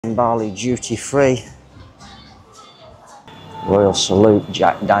Bali duty free. Royal Salute,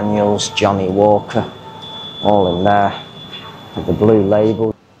 Jack Daniels, Johnny Walker, all in there with the blue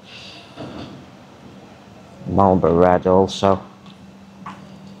label. Marlboro Red also.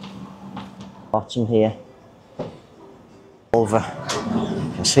 Bottom here. Over.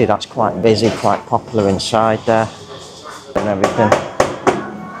 You can see that's quite busy, quite popular inside there and everything.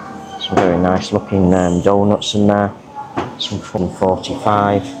 Some very nice looking donuts in there. Some from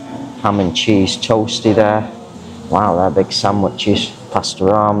 45. Ham and cheese toasty there. Wow, they're big sandwiches.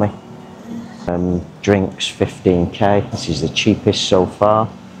 Pastorami. Drinks 15k. This is the cheapest so far.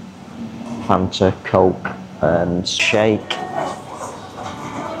 Fanta, Coke and shake.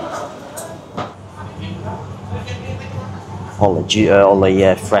 All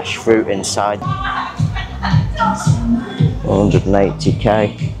the fresh fruit inside.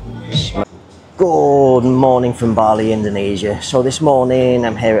 180k. Good morning from Bali, Indonesia. So this morning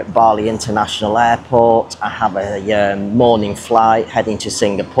I'm here at Bali International Airport. I have a morning flight heading to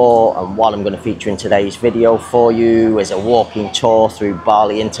Singapore, and what I'm going to feature in today's video for you is a walking tour through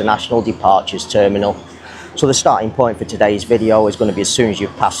Bali International Departures Terminal. So the starting point for today's video is going to be as soon as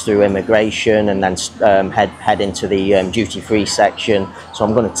you've passed through immigration and then head into the duty-free section. So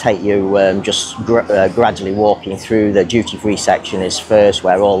I'm going to take you gradually walking through. The duty-free section is first,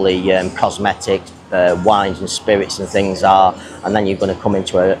 where all the cosmetics, wines and spirits and things are, and then you're going to come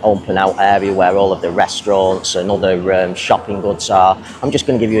into an open out area where all of the restaurants and other shopping goods are. I'm just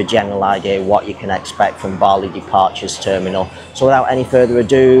going to give you a general idea of what you can expect from Bali Departures Terminal. So without any further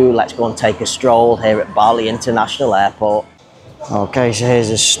ado, let's go and take a stroll here at Bali International Airport. Okay, so here's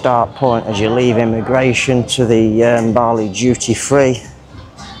the start point as you leave immigration to the Bali duty free.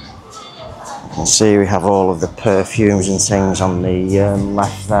 You can see we have all of the perfumes and things on the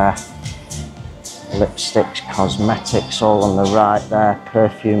left there. Lipsticks, cosmetics all on the right there,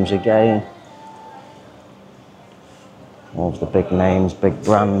 perfumes again. All of the big names, big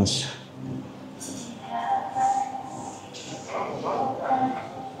brands.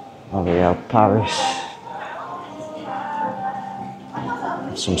 L'Oreal Paris.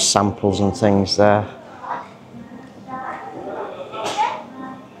 Some samples and things there.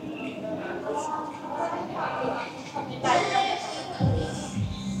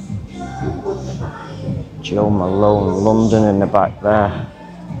 Joe Malone, London in the back there.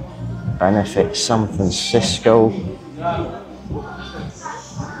 Benefit, San Francisco.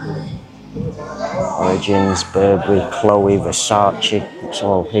 Origins, Burberry, Chloe, Versace, it's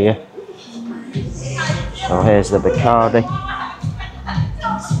all here. So here's the Bacardi.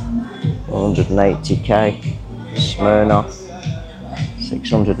 180k. Smirnoff,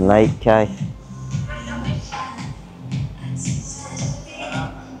 608k.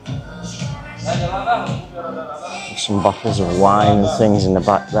 Some bottles of wine and things in the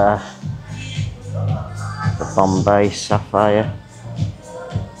back there. The Bombay Sapphire.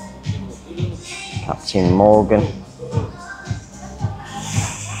 Captain Morgan.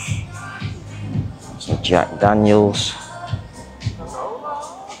 Some Jack Daniels.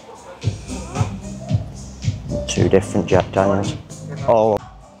 Two different Jack Daniels. Oh,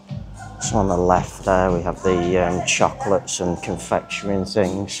 so on the left there we have the chocolates and confectionery and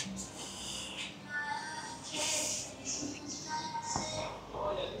things.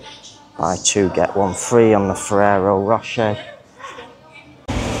 Buy two, get one free on the Ferrero Rocher.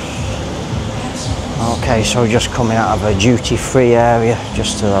 Okay, so just coming out of a duty-free area,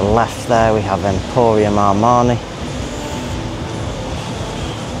 just to the left there we have Emporium Armani.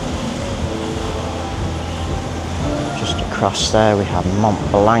 Just across there we have Mont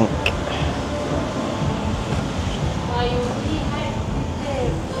Blanc.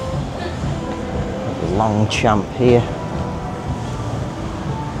 Longchamp here.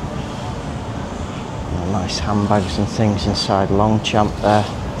 Nice handbags and things inside Longchamp there.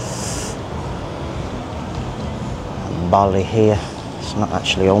 And Bali here. It's not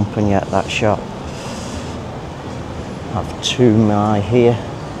actually open yet, that shop. I have Two My here.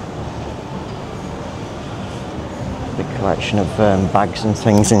 Big collection of bags and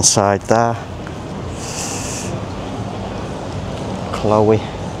things inside there. Chloe.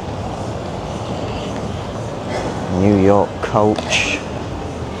 New York Coach.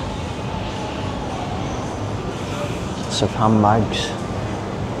 Of handbags,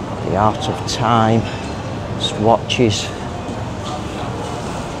 the Art of Time, swatches,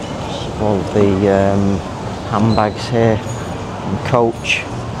 all the handbags here from Coach,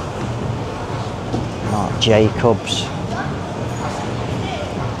 Marc Jacobs,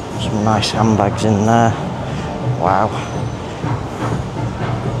 some nice handbags in there. Wow,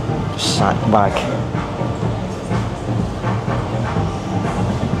 sack bag.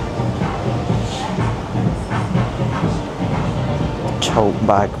 tote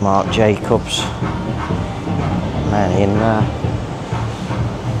bag, Marc Jacobs. Many in there.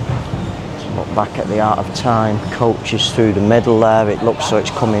 Let's look back at the Art of Time. Coaches through the middle there. It looks so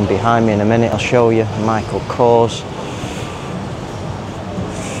it's coming behind me in a minute. I'll show you. Michael Kors.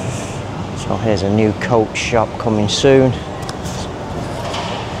 So here's a new coach shop coming soon.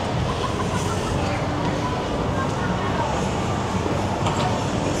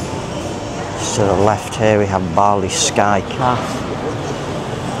 To the left here we have Bali Sky Calf.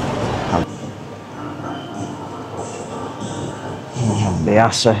 We have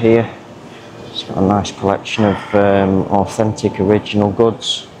Biasa here. It's got a nice collection of authentic original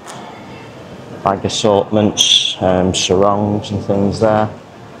goods. Bag assortments, sarongs and things there.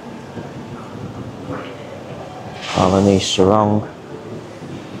 Balinese sarong.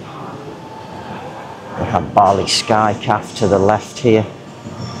 We have Bali Sky Calf to the left here.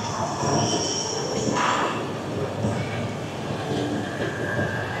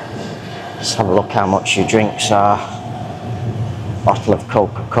 Let's have a look how much your drinks are. Bottle of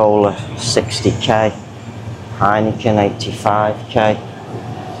Coca-Cola, 60k. Heineken, 85k.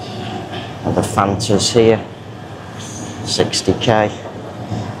 And the Fantas here, 60k.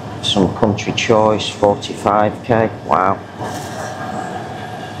 Some Country Choice, 45k. Wow.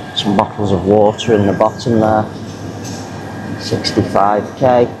 Some bottles of water in the bottom there,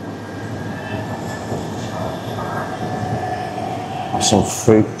 65k. Some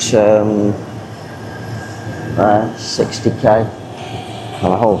fruit, 60k.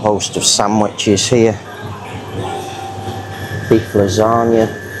 And a whole host of sandwiches here. Beef lasagna,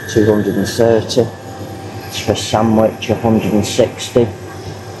 230. Swiss sandwich, 160.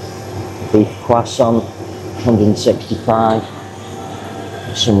 Beef croissant, 165.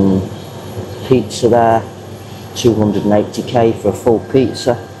 Some pizza there, 280k for a full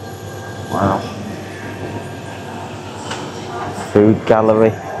pizza. Wow. Food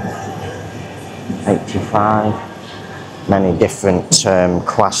gallery, 85. Many different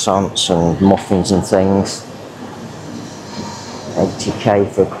croissants and muffins and things. 80k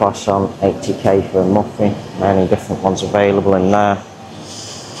for a croissant, 80k for a muffin. Many different ones available in there.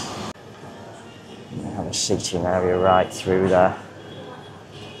 We have a seating area right through there.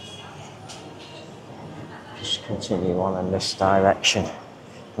 Just continue on in this direction.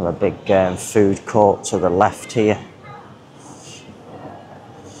 Have a big food court to the left here.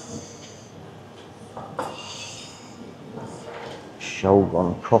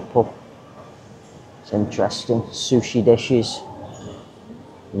 Shogun couple. It's interesting. Sushi dishes.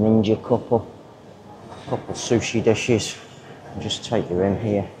 Ninja couple. Couple sushi dishes. I'll just take you in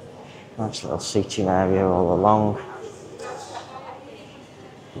here. Nice little seating area all along.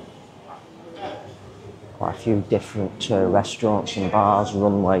 Quite a few different restaurants and bars.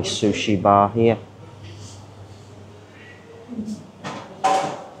 Runway sushi bar here.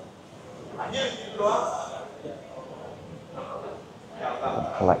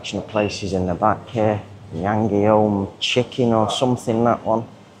 Collection of places in the back here. Yangi Home chicken or something, that one.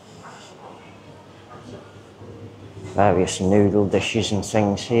 Various noodle dishes and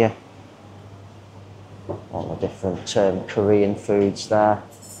things here. All the different Korean foods there.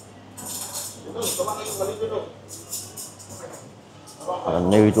 And a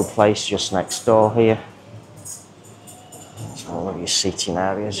noodle place just next door here. So all of your seating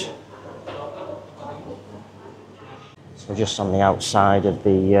areas. So just on the outside of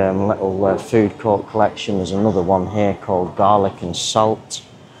the little food court collection, there's another one here called Garlic and Salt.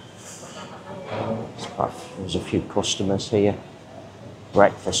 There's a few customers here.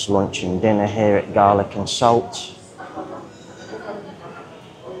 Breakfast, lunch and dinner here at Garlic and Salt.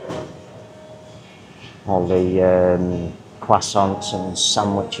 All the croissants and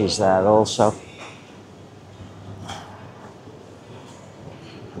sandwiches there also.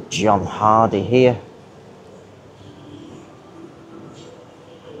 John Hardy here.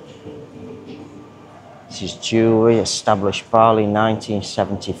 This is jewellery, established Bali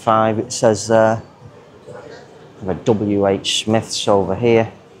 1975, it says there. We have a W.H. Smith's over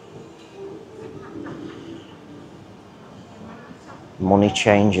here. Money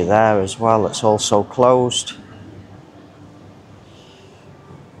changer there as well, it's also closed.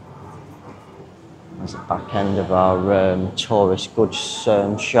 There's the back end of our tourist goods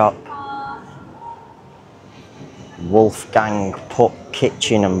shop. Wolfgang Putt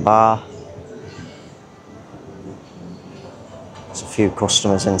Kitchen and Bar. There's a few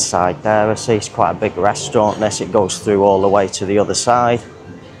customers inside there. I see it's quite a big restaurant this. It goes through all the way to the other side.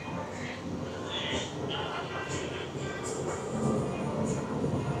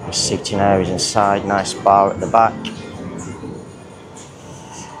 Seating areas inside, nice bar at the back.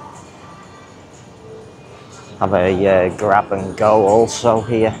 Have a grab and go also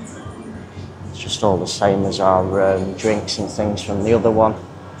here. It's just all the same as our drinks and things from the other one.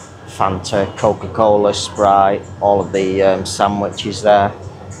 Fanta, Coca-Cola, Sprite, all of the sandwiches there.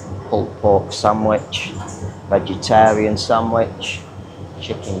 Pulled pork sandwich, vegetarian sandwich,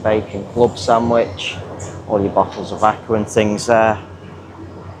 chicken bacon club sandwich, all your bottles of aqua and things there.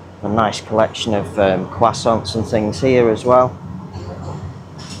 A nice collection of croissants and things here as well.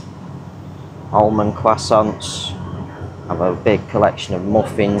 Almond croissants. Have a big collection of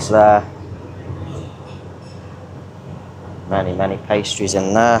muffins there. Many pastries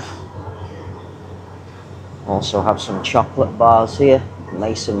in there. Also have some chocolate bars here,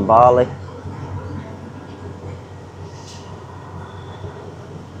 Mason Barley.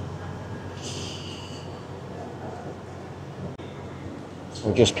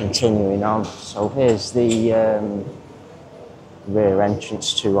 So just continuing on. So here's the rear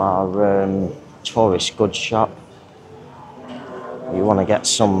entrance to our tourist goods shop. You want to get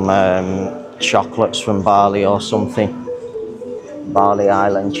some chocolates from Bali or something. Bali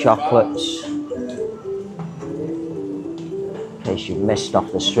Island chocolates. In case you've missed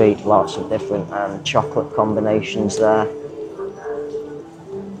off the street, lots of different chocolate combinations there.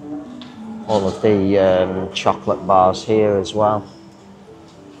 All of the chocolate bars here as well.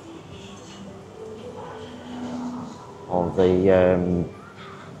 All the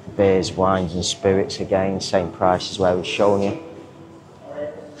beers, wines and spirits again, same price as where we've shown you.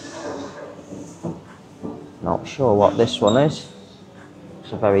 Not sure what this one is.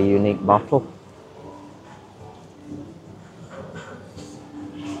 It's a very unique bottle.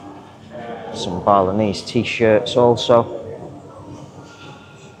 Some Balinese t-shirts also.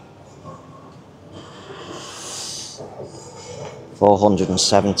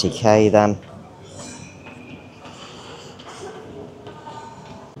 £470k then.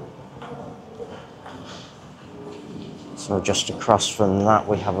 So just across from that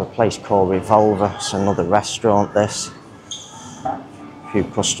we have a place called Revolver. It's another restaurant this. A few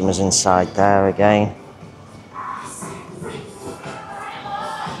customers inside there again.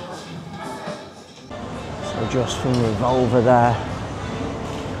 So just from Revolver there,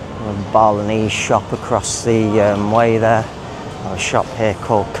 a Balinese shop across the way there. A shop here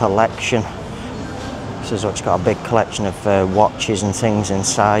called Collection. This is what's got a big collection of watches and things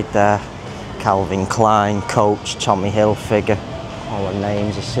inside there. Calvin Klein, Coach, Tommy Hilfiger, all the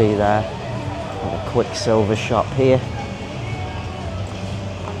names you see there. And a Quicksilver shop here.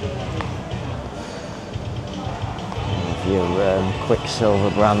 A few Quicksilver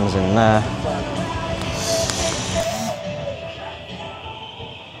brands in there.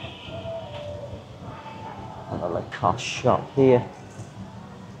 And a Lacoste shop here.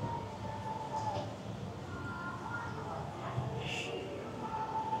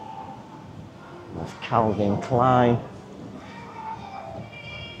 Calvin Klein.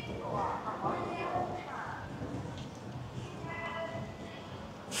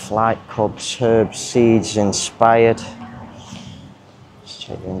 Flight Cubs, Herb Seeds inspired. Let's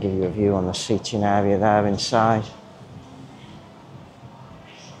check and give you a view on the seating area there inside.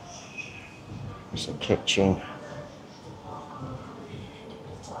 It's a kitchen.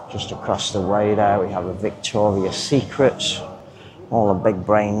 Just across the way there we have a Victoria's Secrets. All the big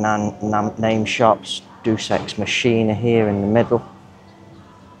brain name shops. Deus Ex Machina here in the middle.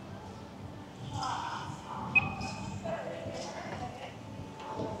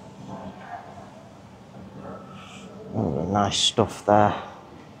 All the nice stuff there.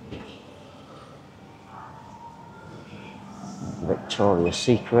 Victoria's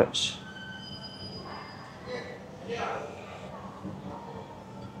Secrets.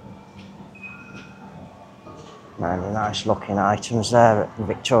 Many nice looking items there at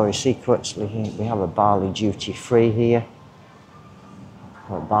Victoria's Secrets. We have a Bali duty free here.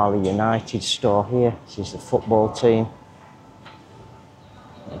 A Bali United store here. This is the football team.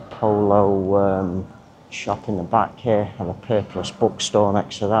 A polo shop in the back here. And a Purpose bookstore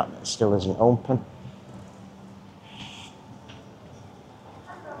next to that that still isn't open.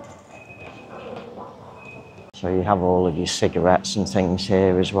 So you have all of your cigarettes and things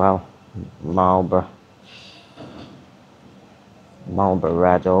here as well. Marlboro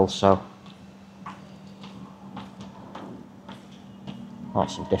Red also.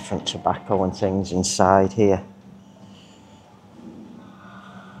 Lots of different tobacco and things inside here.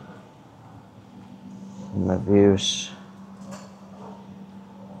 And the views.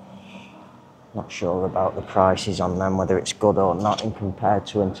 Not sure about the prices on them, whether it's good or not in compared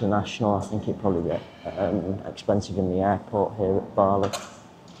to international. I think it'd probably get expensive in the airport here at Bali.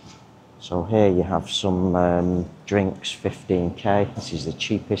 So here you have some drinks, 15k. This is the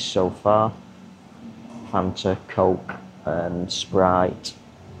cheapest so far. Fanta, Coke, and Sprite,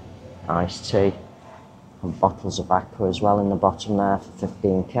 iced tea, and bottles of aqua as well in the bottom there for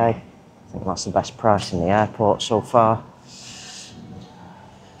 15k. I think that's the best price in the airport so far. So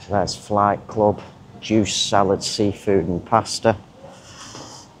there's Flight Club, juice, salad, seafood and pasta.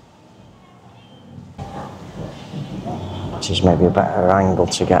 Which is maybe a better angle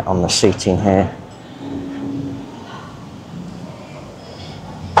to get on the seating here.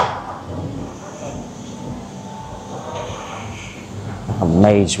 And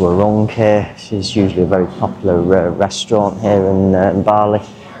Maids Were Wrung here. This is usually a very popular restaurant here in Bali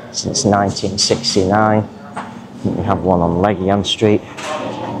since 1969. I think we have one on Legian Street.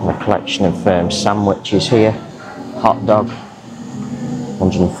 And a collection of sandwiches here. Hot dog,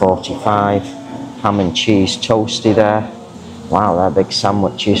 145. Ham and cheese toasty there. Wow, they're big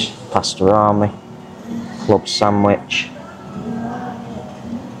sandwiches. Pastorami, club sandwich.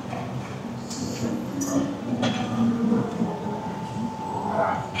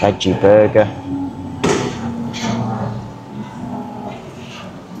 Veggie burger.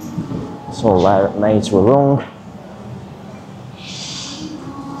 It's all there at Maids Were Wrung.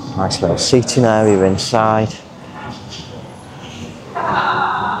 Nice little seating area inside.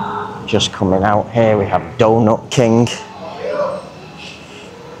 Just coming out here we have Donut King.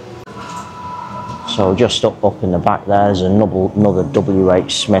 So just up in the back there's another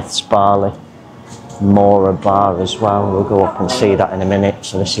WH Smith's Bali. Mora bar as well, we'll go up and see that in a minute.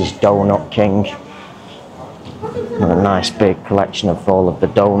 So this is Donut King. And a nice big collection of all of the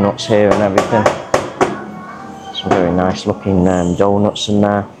donuts here and everything. Some very nice looking donuts in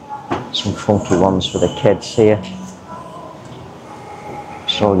there. Some funky ones for the kids here.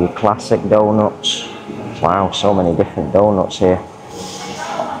 So your classic donuts. Wow, so many different donuts here.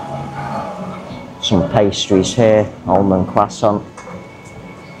 Some pastries here, almond croissant,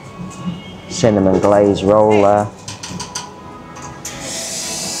 cinnamon glaze roll there.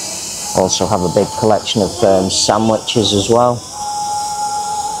 Also have a big collection of sandwiches as well.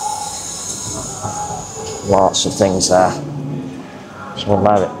 Lots of things there. So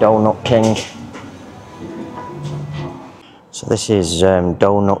there at Donut King. So this is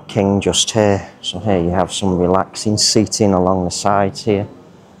Donut King just here. So here you have some relaxing seating along the sides here.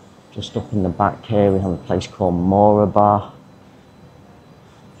 Just up in the back here we have a place called Mora Bar.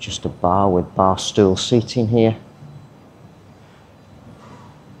 Just a bar with bar stool seating here.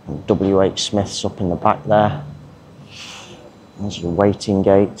 And WH Smith's up in the back there. There's your waiting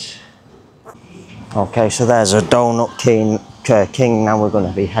gate. Okay, so there's a Donut King. Now we're going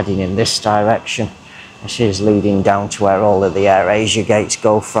to be heading in this direction. This is leading down to where all of the Air Asia gates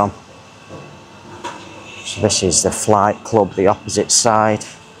go from. So this is the Flight Club, the opposite side.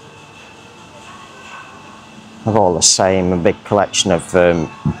 Have all the same, a big collection of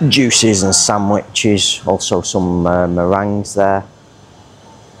juices and sandwiches, also some meringues there.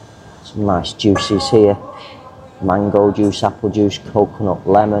 Some nice juices here. Mango juice, apple juice, coconut,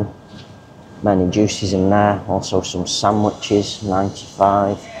 lemon. Many juices in there, also some sandwiches,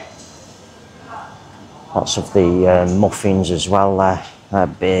 95. Lots of the muffins as well there. They're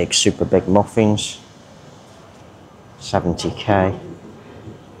big, super big muffins. 70k.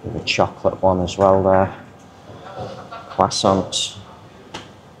 With a chocolate one as well there. Croissants.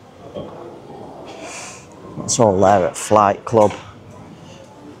 That's all there at Flight Club.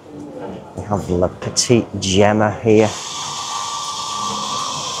 We have Le Petit Gemma here.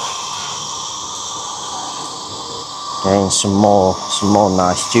 Again, some more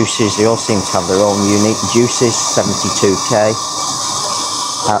nice juices. They all seem to have their own unique juices. 72k.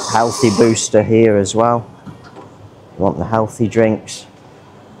 Healthy booster here as well. You want the healthy drinks.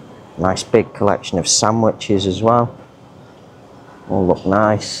 Nice big collection of sandwiches as well. All look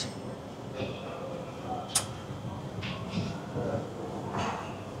nice.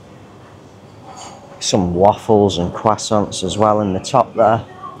 Some waffles and croissants as well in the top there.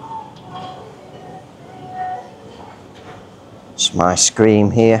 Some ice cream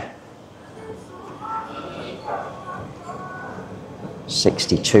here.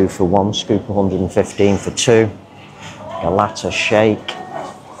 62 for one scoop, 115 for two. Galata shake.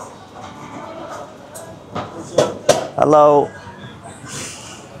 Hello.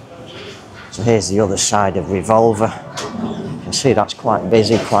 So here's the other side of Revolver. You can see that's quite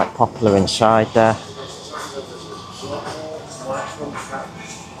busy, quite popular inside there.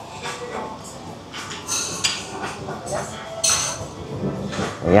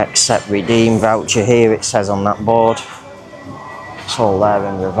 The accept redeem voucher here, it says on that board. It's all there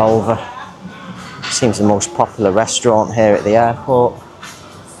in Revolver. Seems the most popular restaurant here at the airport.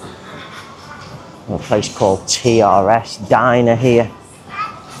 A place called TRS Diner here.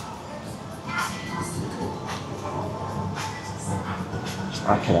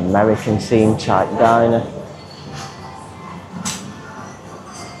 Like an American theme type diner.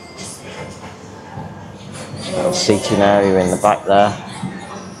 Little seating area in the back there.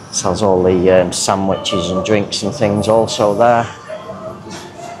 This has all the sandwiches and drinks and things also there.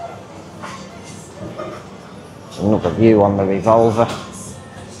 Another view on the Revolver.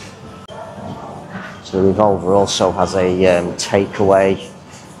 So the Revolver also has a takeaway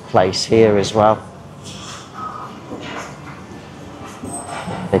place here as well.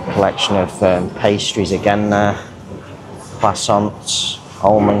 Big collection of pastries again there. Croissants,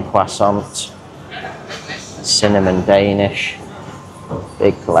 almond croissant, cinnamon Danish.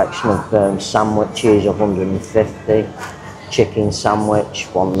 Big collection of sandwiches, 150. Chicken sandwich,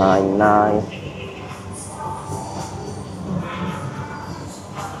 199.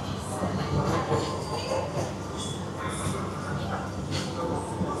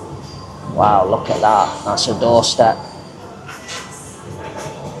 Wow, look at that. That's a doorstep.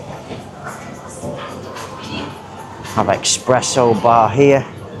 Have espresso bar here.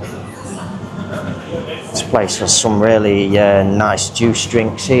 This place has some really nice juice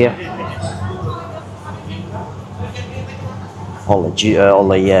drinks here. All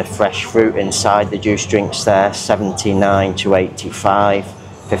the fresh fruit inside the juice drinks there, 79 to 85,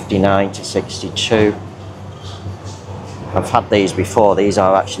 59 to 62. I've had these before. These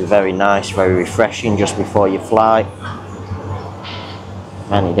are actually very nice, very refreshing just before you fly.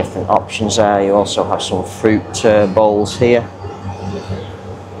 Many different options there. You also have some fruit bowls here.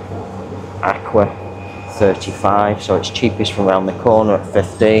 Aqua, 35, so it's cheapest from around the corner at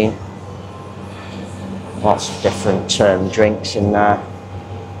 15. Lots of different drinks in there.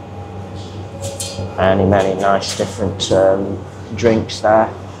 Many nice different drinks there.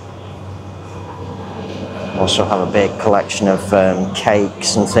 Also have a big collection of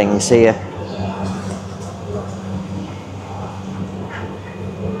cakes and things here.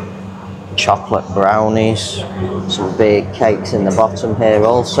 Chocolate brownies, some big cakes in the bottom here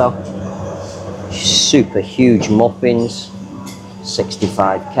also. Super huge muffins,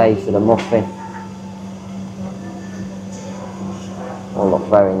 65k for the muffin. All look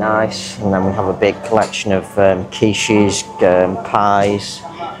very nice. And then we have a big collection of quiches, pies,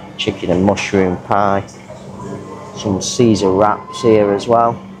 chicken and mushroom pie. Some Caesar wraps here as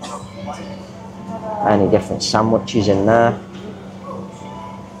well. Many different sandwiches in there.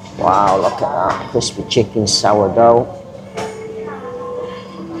 Wow, look at that. Crispy chicken sourdough.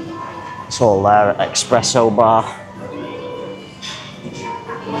 It's all there at espresso bar.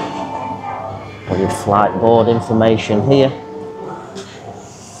 All your flight board information here.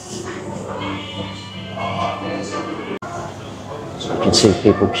 So you can see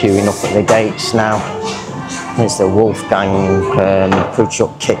people queuing up at the gates now. There's the Wolfgang food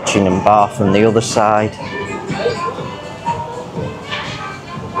truck kitchen and bar from the other side.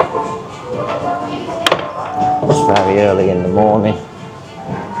 It's very early in the morning.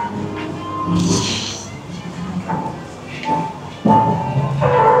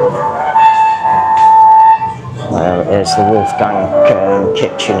 There it is, the Wolfgang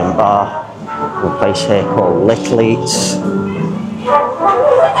kitchen and bar. A place here called Little Eats.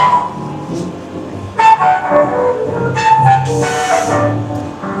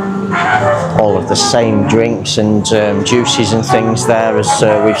 All of the same drinks and juices and things there as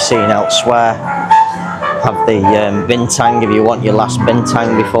we've seen elsewhere. Have the Bintang if you want your last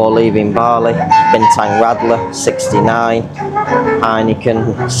Bintang before leaving Bali. Bintang Radler, 69.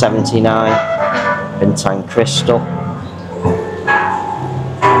 Heineken, 79. Bintang Crystal.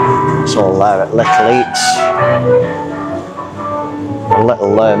 It's all there at Little Eats. A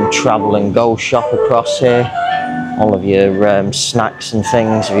little travel and go shop across here. All of your snacks and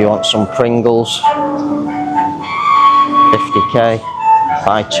things. If you want some Pringles, 50k.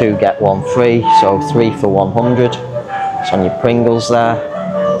 Buy two get one free, so 3 for 100. It's on your Pringles there.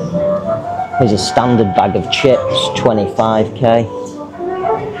 Here's a standard bag of chips, 25k.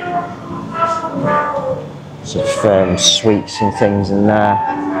 Some sweets and things in there.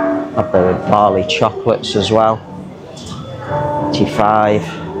 Have the Bali chocolates as well, 25.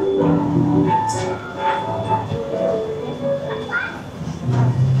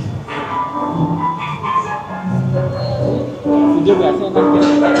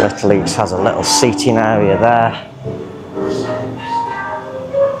 Little Eats has a little seating area there.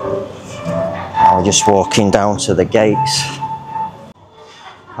 I'm just walking down to the gates.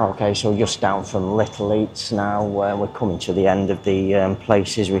 Okay, so just down from Little Eats now. We're coming to the end of the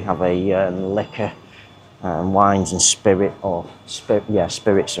places. We have a liquor, wines and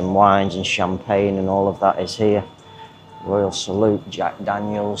spirits and wines and champagne and all of that is here. Royal Salute, Jack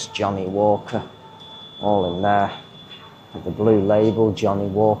Daniels, Johnny Walker, all in there. Got the blue label, Johnny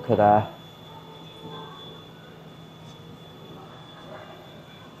Walker there.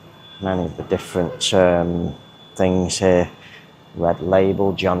 Many of the different things here. Red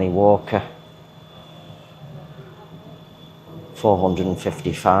label, Johnny Walker.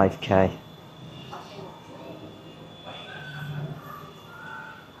 455k.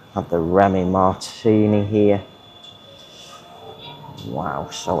 Have the Remy Martini here. Wow,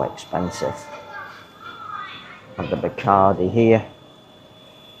 so expensive. Have the Bacardi here.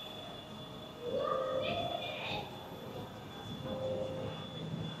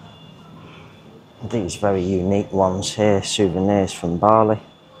 These very unique ones here, souvenirs from Bali.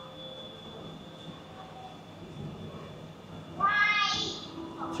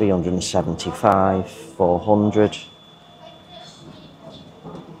 $375, 400,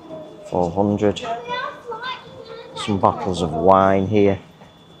 400. Some bottles of wine here,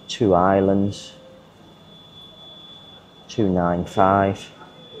 2 islands, 295.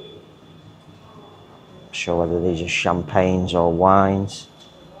 Not sure whether these are champagnes or wines.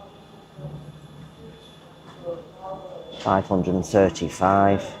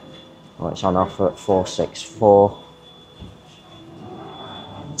 535. Oh, it's on offer at 464.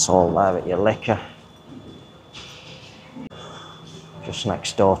 It's all there at your liquor. Just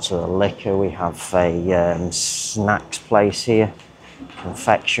next door to the liquor we have a snacks place here,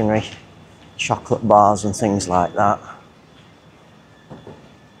 confectionery, chocolate bars and things like that.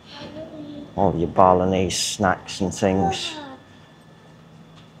 All your Balinese snacks and things.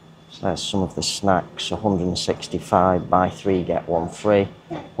 So there's some of the snacks, 165, buy 3 get 1 free,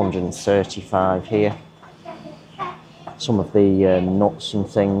 135 here. Some of the nuts and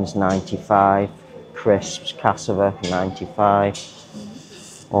things, 95, crisps, cassava, 95.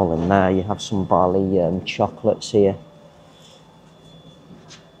 All in there. You have some Bali chocolates here.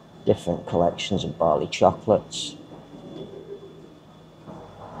 Different collections of Bali chocolates.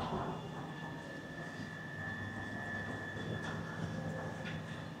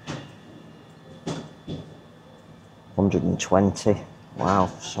 $120. Wow,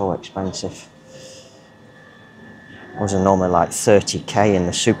 so expensive. Those are normally like 30k in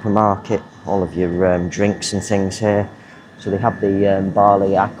the supermarket. All of your drinks and things here. So they have the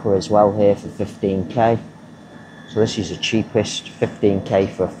Bali Aqua as well here for 15k. So this is the cheapest, 15k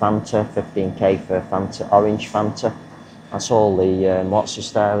for a Fanta, 15k for a Fanta, orange Fanta. That's all the what's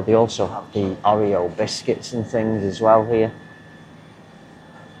this there. They also have the Oreo biscuits and things as well here.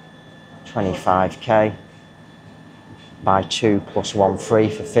 25k. Buy 2 plus 1 free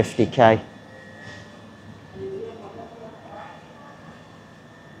for 50k.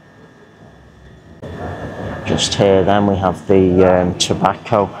 Just here then we have the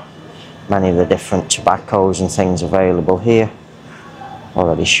tobacco. Many of the different tobaccos and things available here.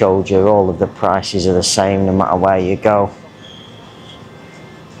 Already showed you all of the prices are the same no matter where you go.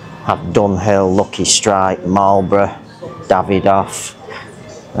 Have Dunhill, Lucky Strike, Marlboro, Davidoff.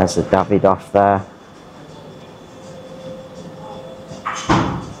 There's the Davidoff there.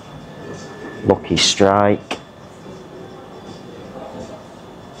 Lucky Strike.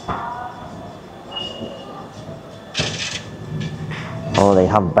 Oh, they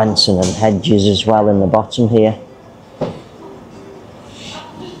have Benson and Hedges as well in the bottom here.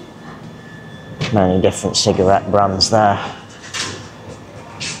 Many different cigarette brands there.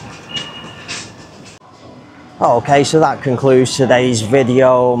 Okay, so that concludes today's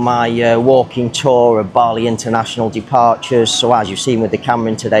video, my walking tour of Bali International departures. So as you've seen with the camera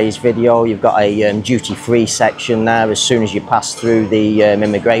in today's video, you've got a duty-free section there as soon as you pass through the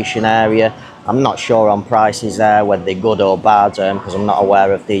immigration area. I'm not sure on prices there, whether they're good or bad, because I'm not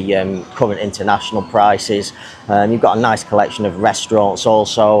aware of the current international prices. You've got a nice collection of restaurants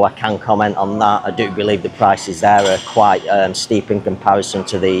also. I can comment on that. I do believe the prices there are quite steep in comparison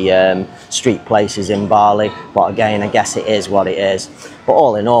to the street places in Bali. But again, I guess it is what it is. But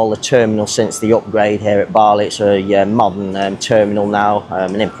all in all, the terminal since the upgrade here at Bali, it's a modern terminal now.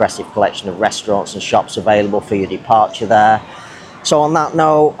 An impressive collection of restaurants and shops available for your departure there. So on that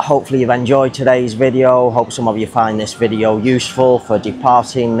note, hopefully you've enjoyed today's video. Hope some of you find this video useful for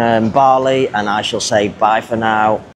departing Bali, and I shall say bye for now.